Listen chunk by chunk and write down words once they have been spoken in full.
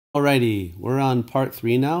Alrighty, we're on part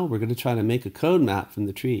 3 now. We're going to try to make a code map from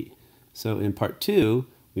the tree. So in part 2,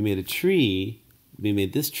 we made a tree. We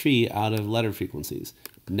made this tree out of letter frequencies.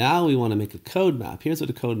 Now we want to make a code map. Here's what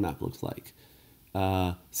a code map looks like.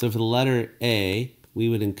 So for the letter A, we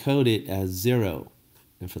would encode it as 0.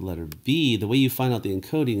 And for the letter B, the way you find out the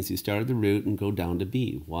encoding is you start at the root and go down to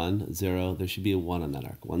B. 1, 0, there should be a 1 on that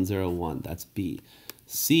arc. 1, 0, 1, that's B.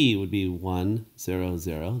 C would be 1, 0,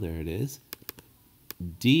 0, there it is.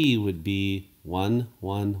 D would be 1,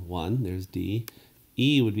 1, 1, there's D.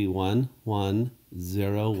 E would be 1, 1,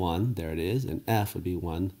 0, 1, there it is. And F would be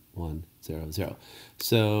 1, 1, 0, 0.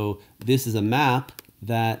 So this is a map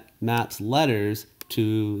that maps letters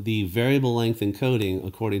to the variable length encoding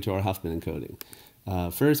according to our Huffman encoding.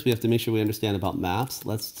 First, we have to make sure we understand about maps.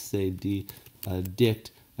 Let's say dict.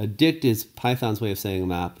 A dict is Python's way of saying a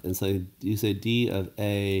map. And so you say D of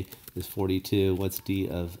A is 42. What's D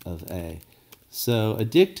of A? So a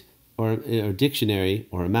dict or dictionary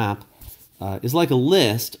or a map is like a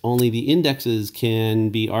list, only the indexes can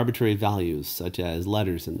be arbitrary values, such as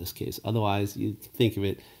letters in this case. Otherwise, you think of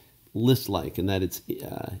it list-like, in that it's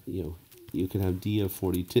you can have D of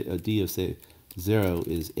 42, D of say 0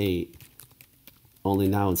 is 8. Only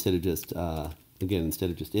now instead of just again instead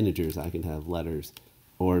of just integers, I can have letters,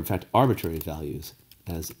 or in fact arbitrary values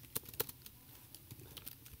as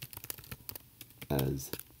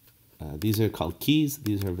these are called keys,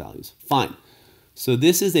 these are values. Fine. So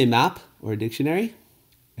this is a map or a dictionary,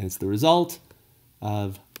 and it's the result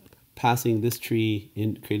of passing this tree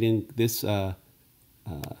in, creating this,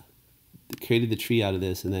 created the tree out of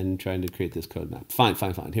this, and then trying to create this code map. Fine,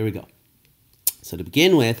 fine, fine. Here we go. So to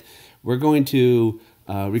begin with, we're going to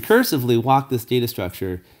recursively walk this data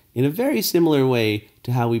structure in a very similar way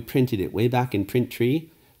to how we printed it way back in print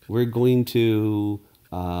tree. We're going to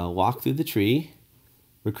walk through the tree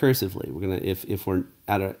recursively. We're gonna, if we're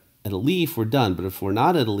at a leaf, we're done. But if we're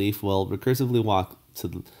not at a leaf, we'll recursively walk to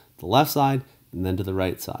the left side and then to the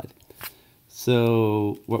right side.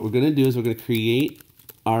 So what we're gonna do is we're gonna create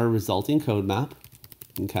our resulting code map,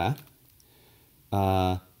 okay?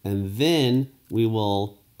 And then we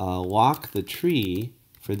will walk the tree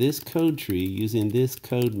for this code tree using this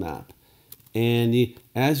code map. And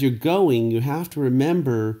as you're going, you have to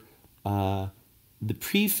remember the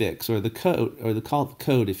prefix or the code, or call it the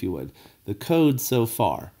code if you would, the code so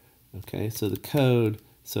far. Okay, so the code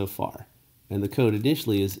so far, and the code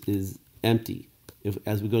initially is empty.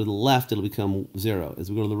 As we go to the left, it'll become 0.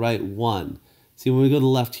 As we go to the right, 1. See, when we go to the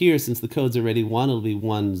left here, since the code's already 1, it'll be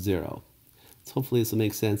 1, 0. So hopefully this will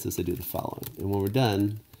make sense as I do the following. And when we're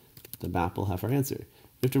done, the map will have our answer.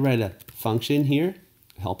 We have to write a function here,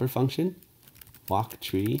 a helper function, walk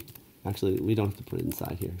tree. Actually, we don't have to put it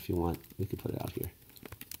inside here. If you want, we could put it out here.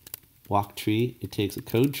 Walk tree, it takes a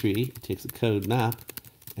code tree, it takes a code map,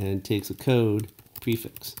 and it takes a code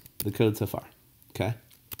prefix, the code so far, okay?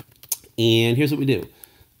 And here's what we do.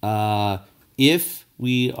 If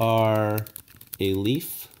we are a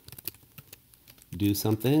leaf, do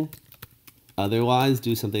something. Otherwise,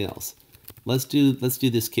 do something else. Let's do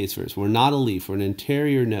this case first. We're not a leaf, we're an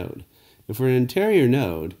interior node. If we're an interior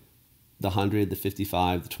node, the 100, the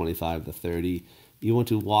 55, the 25, the 30, you want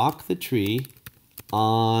to walk the tree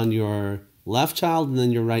on your left child and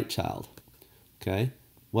then your right child, okay?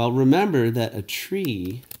 Well, remember that a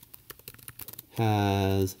tree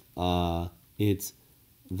has its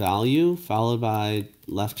value followed by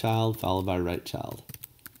left child followed by right child,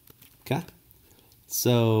 okay?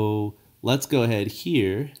 So let's go ahead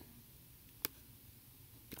here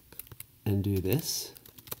and do this,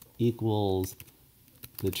 equals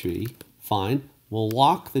the tree. Fine. We'll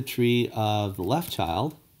walk the tree of the left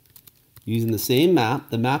child using the same map.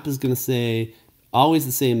 The map is going to say always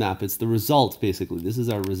the same map. It's the result, basically. This is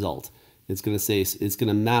our result. It's going to say, it's going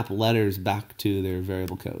to map letters back to their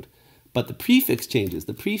variable code. But the prefix changes.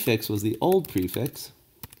 The prefix was the old prefix,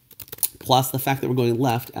 plus the fact that we're going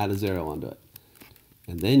left, add a 0 onto it.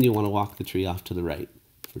 And then you want to walk the tree off to the right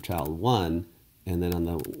for child 1, and then on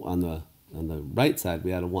the right side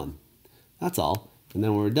we add a 1. That's all. And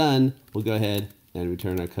then when we're done, we'll go ahead and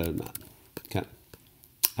return our code map. Okay.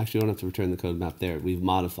 Actually, we don't have to return the code map there. We've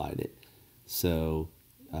modified it. So,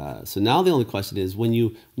 so now the only question is when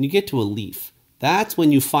you get to a leaf, that's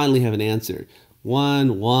when you finally have an answer.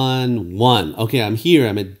 1, 1, 1. Okay, I'm here.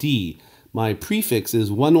 I'm at D. My prefix is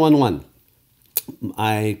 1, 1, 1.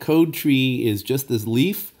 My code tree is just this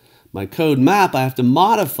leaf. My code map I have to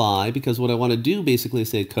modify, because what I want to do basically is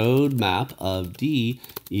say code map of D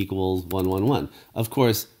equals 1, 1, 1. Of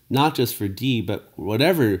course, not just for D, but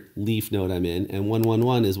whatever leaf node I'm in, and 1, 1,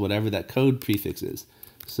 1 is whatever that code prefix is.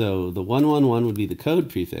 So the 1, 1, 1 would be the code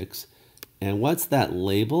prefix, And what's that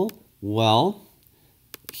label? Well,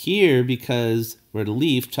 here, because we're at a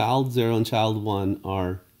leaf, child 0 and child 1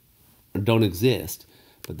 don't exist.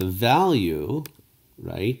 But the value,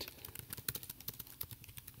 right,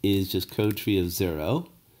 is just code tree of 0.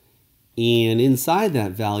 And inside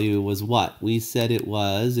that value was what? We said it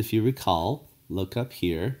was, if you recall, look up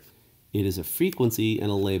here, it is a frequency and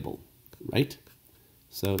a label, right?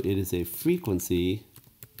 So it is a frequency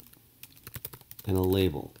and a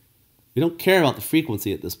label. We don't care about the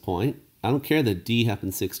frequency at this point. I don't care that D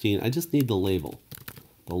happens 16. I just need the label.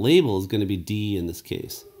 The label is going to be D in this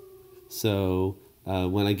case. So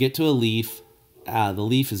when I get to a leaf, the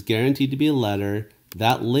leaf is guaranteed to be a letter.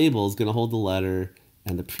 That label is going to hold the letter,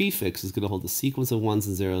 and the prefix is going to hold the sequence of 1s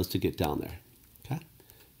and 0s to get down there. Okay,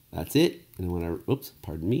 that's it. And when I, oops,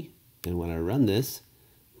 pardon me. And when I run this,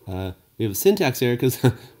 we have a syntax error because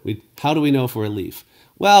how do we know if we're a leaf?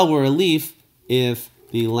 Well, we're a leaf if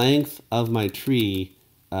the length of my tree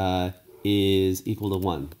is equal to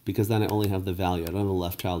 1, because then I only have the value. I don't have a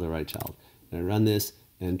left child or right child. And I run this,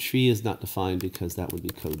 and tree is not defined because that would be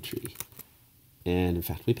code tree. And in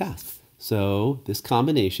fact, we passed. So this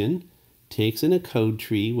combination takes in a code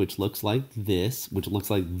tree, which looks like this,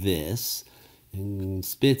 and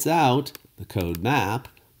spits out the code map,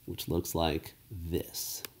 which looks like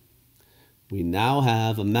this. We now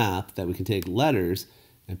have a map that we can take letters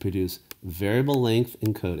and produce variable length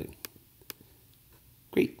encoding.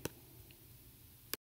 Great.